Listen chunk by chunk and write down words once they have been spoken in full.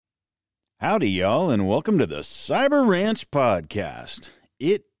Howdy, y'all, and welcome to the Cyber Ranch Podcast.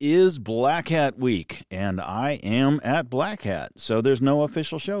 It is Black Hat Week, and I am at Black Hat, so there's no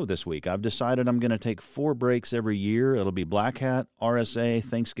official show this week. I've decided I'm going to take 4 breaks every year. It'll be Black Hat, RSA,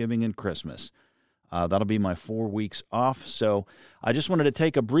 Thanksgiving, and Christmas. That'll be my 4 weeks off, so I just wanted to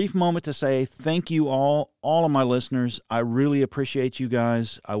take a brief moment to say thank you all of my listeners. I really appreciate you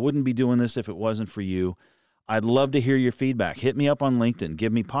guys. I wouldn't be doing this if it wasn't for you. I'd love to hear your feedback. Hit me up on LinkedIn.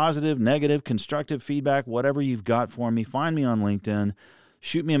 Give me positive, negative, constructive feedback, whatever you've got for me. Find me on LinkedIn.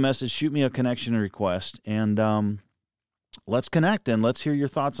 Shoot me a message. Shoot me a connection request. And let's connect and let's hear your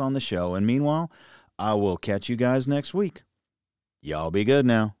thoughts on the show. And meanwhile, I will catch you guys next week. Y'all be good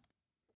now.